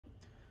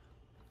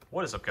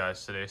What is up,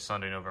 guys? Today is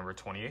Sunday, November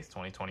 28th,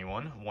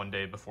 2021, one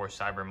day before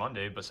Cyber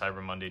Monday, but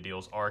Cyber Monday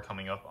deals are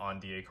coming up on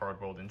DA Card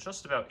World in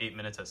just about 8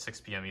 minutes at 6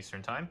 p.m.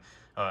 Eastern Time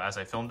as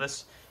I film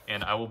this,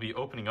 and I will be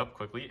opening up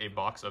quickly a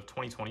box of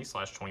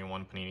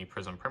 2020/21 Panini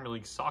Prizm Premier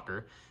League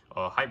Soccer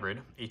Hybrid,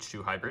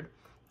 H2 Hybrid.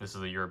 This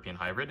is the European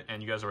Hybrid,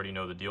 and you guys already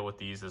know the deal with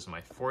these. This is my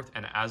fourth,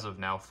 and as of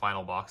now,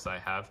 final box I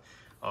have.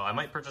 I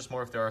might purchase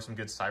more if there are some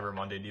good Cyber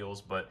Monday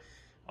deals, but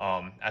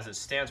as it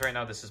stands right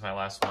now, this is my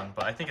last one,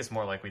 but I think it's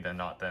more likely than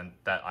not then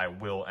that I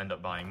will end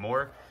up buying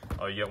more.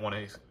 You get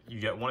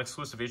one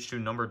exclusive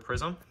H2 numbered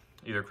Prizm,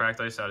 either cracked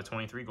ice out of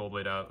 23, gold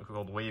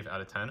wave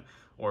out of 10,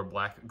 or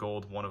black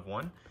gold 1 of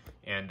 1.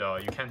 And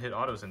you can hit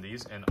autos in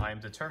these, and I am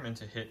determined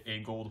to hit a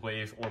gold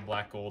wave or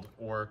black gold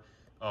or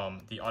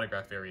the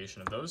autograph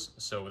variation of those.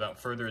 So without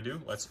further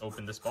ado, let's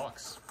open this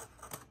box.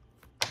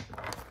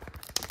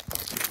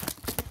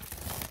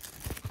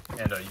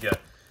 And you get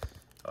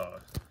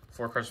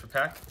 4 cards per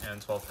pack and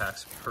 12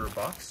 packs per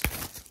box.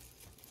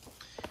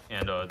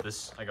 And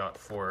this I got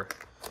for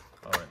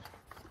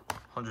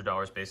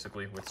 $100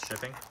 basically with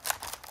shipping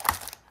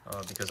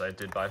because I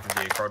did buy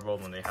from DA Card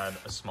World when they had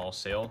a small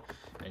sale,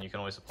 and you can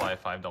always apply a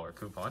 $5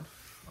 coupon.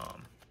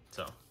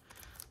 So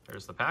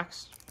there's the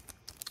packs,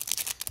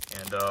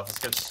 and let's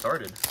get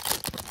started.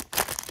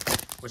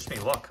 Wish me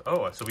luck.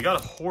 Oh, so we got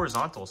a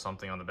horizontal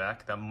something on the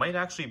back that might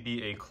actually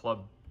be a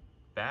club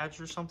badge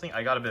or something.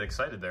 I got a bit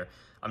excited there.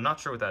 I'm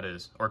not sure what that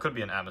is, or it could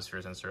be an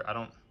Atmospheres insert. I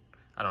don't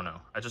know.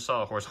 I just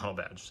saw a horizontal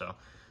badge. So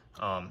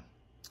Fosu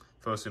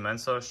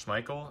Mensah,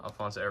 Schmeichel,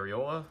 Alfonso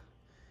Areola,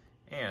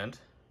 and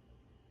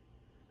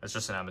it's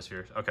just an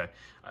Atmosphere. Okay,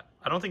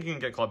 I don't think you can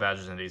get club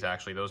badges in these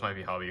actually. Those might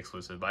be hobby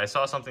exclusive, but I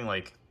saw something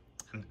like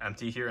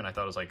empty here, and I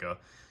thought it was like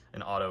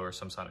an auto or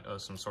some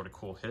sort of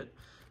cool hit.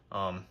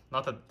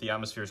 Not that the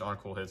Atmospheres aren't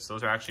cool hits.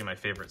 Those are actually my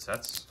favorite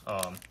sets.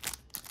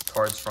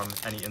 Cards from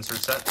any insert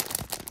set.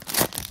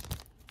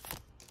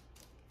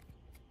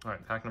 All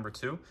right, pack number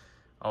 2,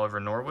 Oliver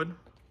Norwood,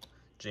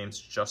 James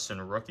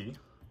Justin Rookie,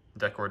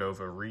 De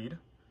Cordova Reed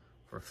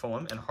for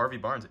Fulham, and Harvey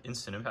Barnes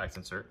Instant Impact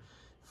insert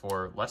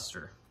for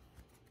Leicester.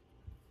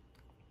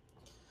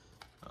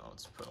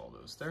 Let's put all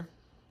those there.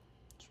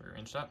 Let's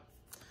rearrange that.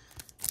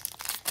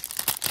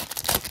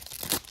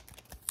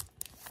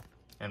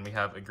 And we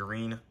have a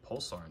green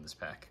Pulsar in this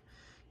pack.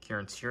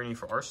 Kieran Tierney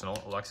for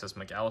Arsenal, Alexis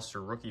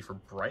McAllister Rookie for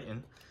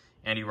Brighton,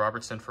 Andy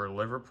Robertson for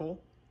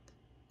Liverpool,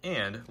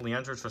 and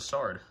Leandro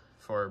Trossard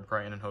for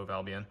Brighton and Hove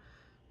Albion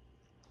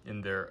in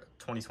their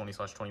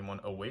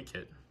 2020/21 away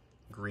kit,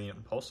 green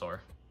Pulsar,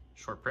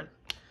 short print,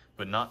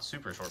 but not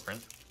super short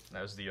print,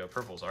 as the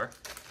purples are.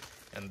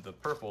 And the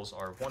purples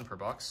are 1 per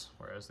box,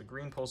 whereas the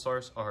green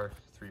Pulsars are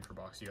 3 per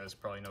box. You guys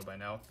probably know by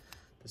now,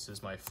 this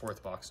is my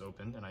 4th box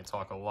opened, and I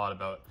talk a lot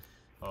about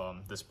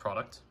this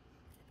product.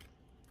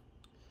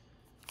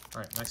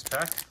 All right, next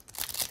pack.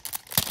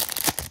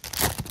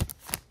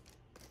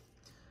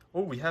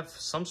 Oh, we have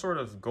some sort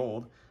of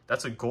gold.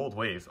 That's a gold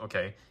wave,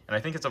 okay. And I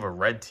think it's of a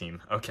red team,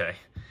 okay.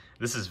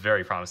 This is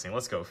very promising.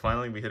 Let's go.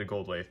 Finally, we hit a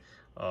gold wave.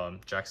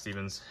 Jack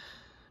Stevens,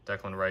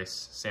 Declan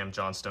Rice, Sam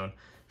Johnstone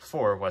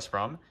for West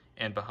Brom,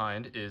 and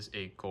behind is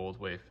a gold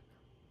wave.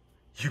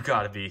 You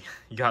gotta be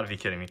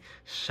kidding me.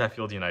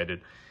 Sheffield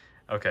United.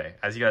 Okay,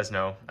 as you guys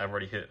know, I've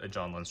already hit a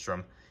John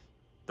Lundstrom.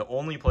 The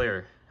only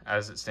player,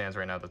 as it stands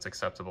right now, that's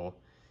acceptable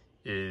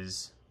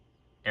is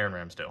Aaron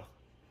Ramsdale.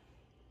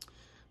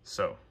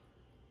 So,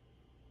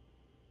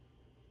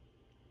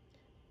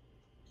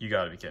 you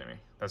gotta be kidding me.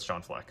 That's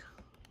John Fleck.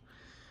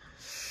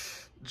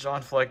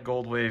 John Fleck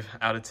gold wave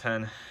out of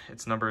 10.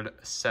 It's numbered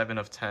 7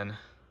 of 10.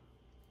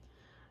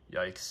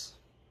 Yikes.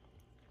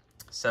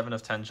 7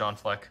 of 10 John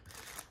Fleck.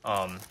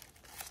 I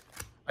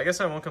guess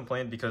I won't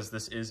complain because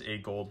this is a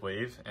gold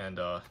wave and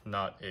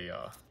not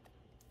a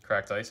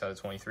cracked ice out of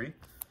 23.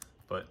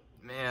 But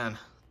man,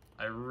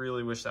 I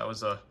really wish that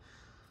was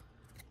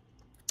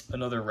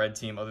another red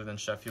team other than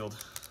Sheffield.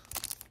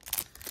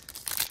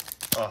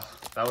 Oh,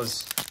 that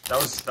was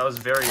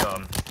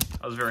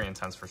very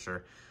intense for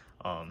sure.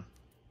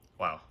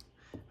 Wow.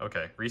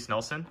 Okay, Reece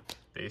Nelson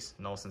base,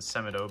 Nelson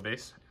Semedo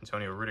base,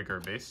 Antonio Rudiger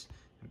base,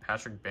 and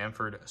Patrick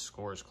Bamford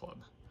Scores Club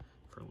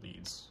for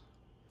Leeds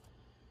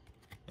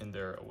in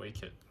their away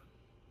kit.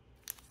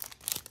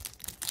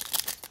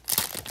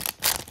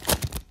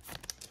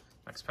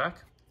 Next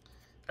pack,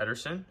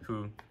 Ederson,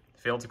 who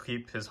failed to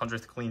keep his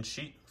 100th clean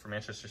sheet for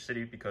Manchester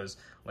City because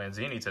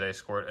Lanzini today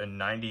scored a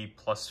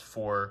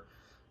 90+4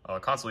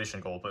 consolation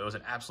goal, but it was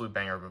an absolute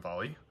banger of a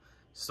volley.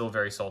 Still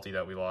very salty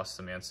that we lost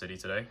to Man City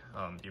today,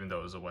 even though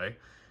it was away.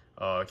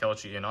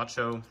 Kelechi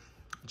Iheanacho,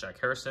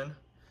 Jack Harrison,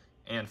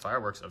 and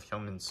fireworks of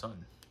Heung-min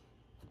Son.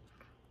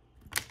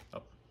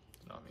 Oh,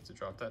 did not mean to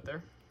drop that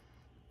there.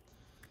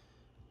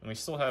 And we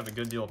still have a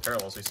good deal of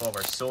parallels. We still have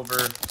our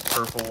silver,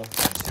 purple,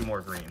 and 2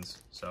 more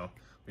greens. So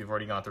we've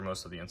already gone through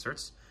most of the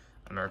inserts.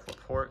 Aymeric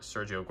Laporte,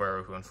 Sergio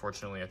Aguero, who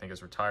unfortunately I think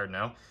is retired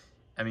now,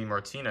 Emi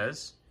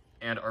Martinez,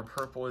 and our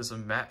purple is a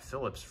Matt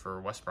Phillips for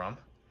West Brom.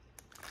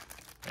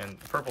 And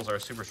the purples are a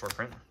super short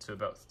print, to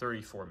about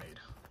 34 made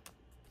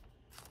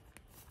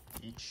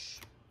each.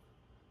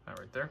 That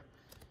right there.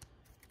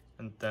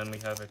 And then we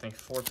have, I think,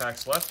 4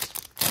 packs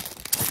left.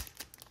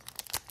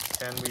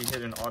 Can we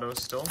hit an auto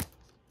still?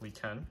 We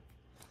can.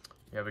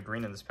 We have a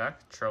green in this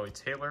pack. Charlie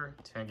Taylor,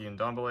 Tanguy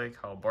Ndombele,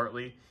 Kyle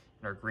Bartley,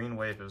 and our green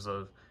wave is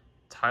of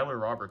Tyler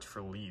Roberts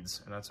for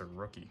Leeds, and that's a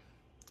rookie.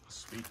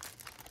 Sweet.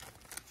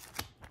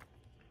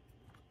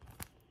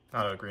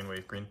 Not a green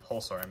wave, green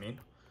pulsar, I mean.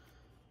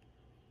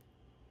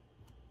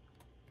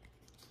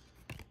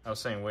 I was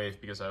saying wave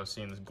because I was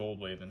seeing this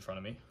gold wave in front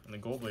of me. And the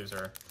gold waves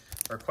are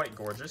quite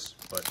gorgeous,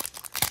 but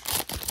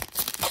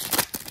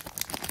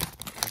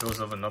if it was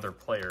of another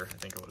player, I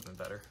think it would have been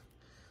better.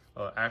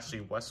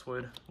 Ashley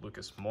Westwood,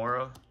 Lucas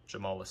Mora,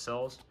 Jamal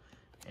Lascelles,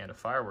 and a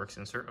fireworks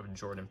insert of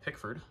Jordan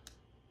Pickford.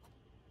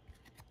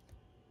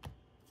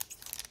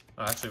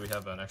 Oh, actually, we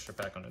have an extra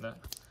pack under that.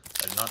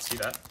 I did not see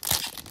that.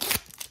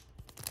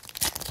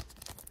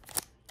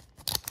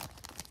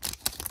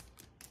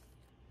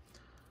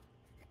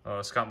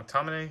 Scott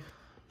McTominay,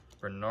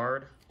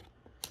 Bernard,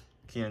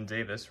 Kean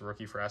Davis,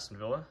 rookie for Aston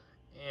Villa,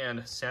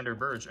 and Sander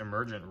Berge,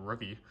 emergent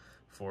rookie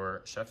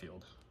for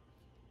Sheffield.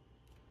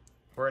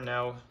 We're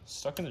now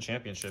stuck in the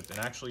championship and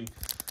actually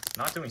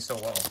not doing so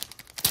well.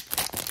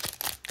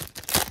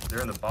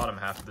 They're in the bottom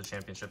half of the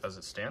championship as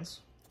it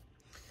stands.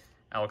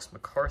 Alex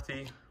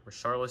McCarthy,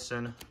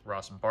 Richarlison,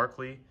 Ross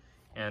Barkley,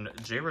 and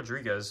Jay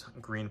Rodriguez,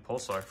 green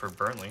pulsar for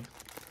Burnley.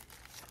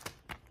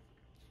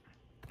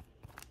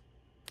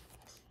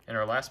 And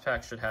our last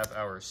pack should have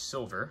our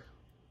silver.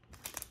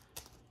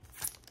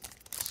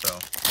 So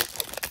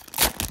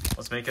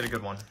let's make it a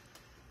good one.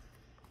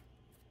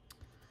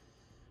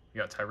 We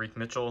got Tyreek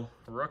Mitchell,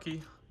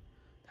 rookie,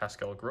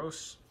 Pascal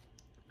Gross,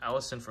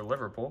 Allison for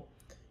Liverpool,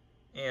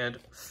 and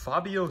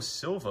Fabio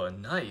Silva.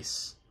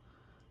 Nice.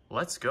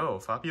 Let's go.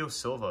 Fabio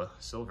Silva,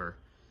 silver.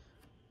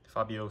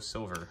 Fabio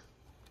Silver.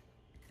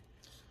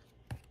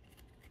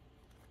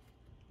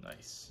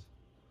 Nice.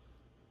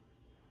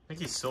 I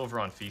think he's silver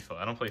on FIFA.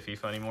 I don't play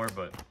FIFA anymore,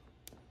 but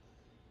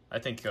I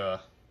think a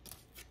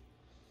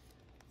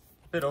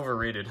bit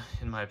overrated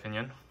in my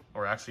opinion,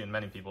 or actually in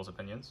many people's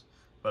opinions.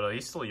 But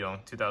he's still young,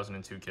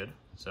 2002 kid,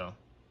 so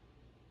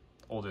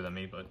older than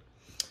me, but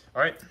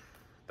all right.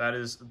 That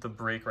is the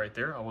break right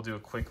there. I will do a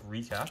quick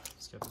recap.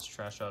 Let's get this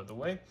trash out of the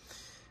way.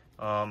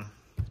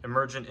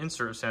 Emergent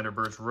insert of Sander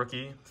Berge,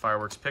 rookie,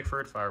 Fireworks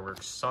Pickford,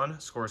 Fireworks Sun,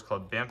 Scores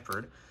Club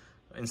Bamford,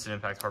 Instant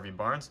Impact Harvey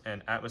Barnes,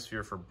 and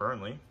Atmosphere for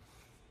Burnley.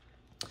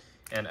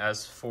 And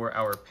as for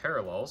our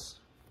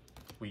parallels,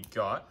 we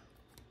got,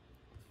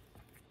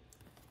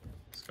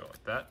 let's go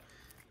like that,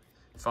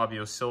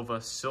 Fabio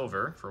Silva,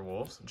 silver for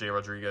Wolves, Jay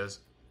Rodriguez,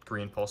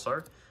 green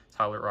pulsar,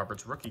 Tyler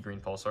Roberts, rookie, green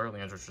pulsar,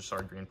 Leandro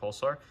Trossard, green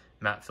pulsar,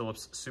 Matt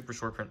Phillips, super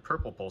short print,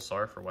 purple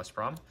pulsar for West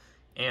Brom,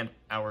 and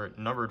our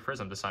numbered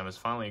prism this time is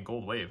finally a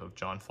gold wave of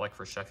John Fleck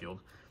for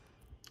Sheffield.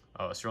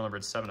 Serial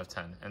numbered 7 of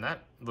 10. And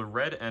that, the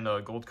red and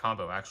gold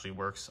combo actually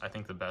works, I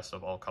think, the best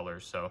of all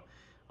colors. So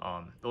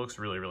it looks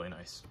really, really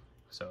nice.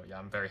 So yeah,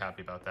 I'm very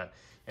happy about that.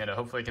 And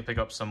hopefully I can pick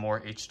up some more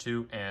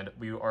H2, and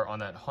we are on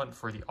that hunt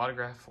for the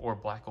autograph or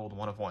black gold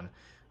 1 of 1.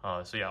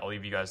 So yeah, I'll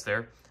leave you guys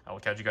there. I will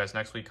catch you guys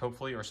next week,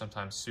 hopefully, or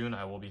sometime soon.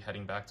 I will be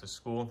heading back to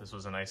school. This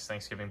was a nice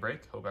Thanksgiving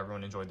break. Hope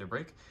everyone enjoyed their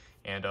break,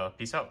 and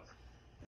peace out.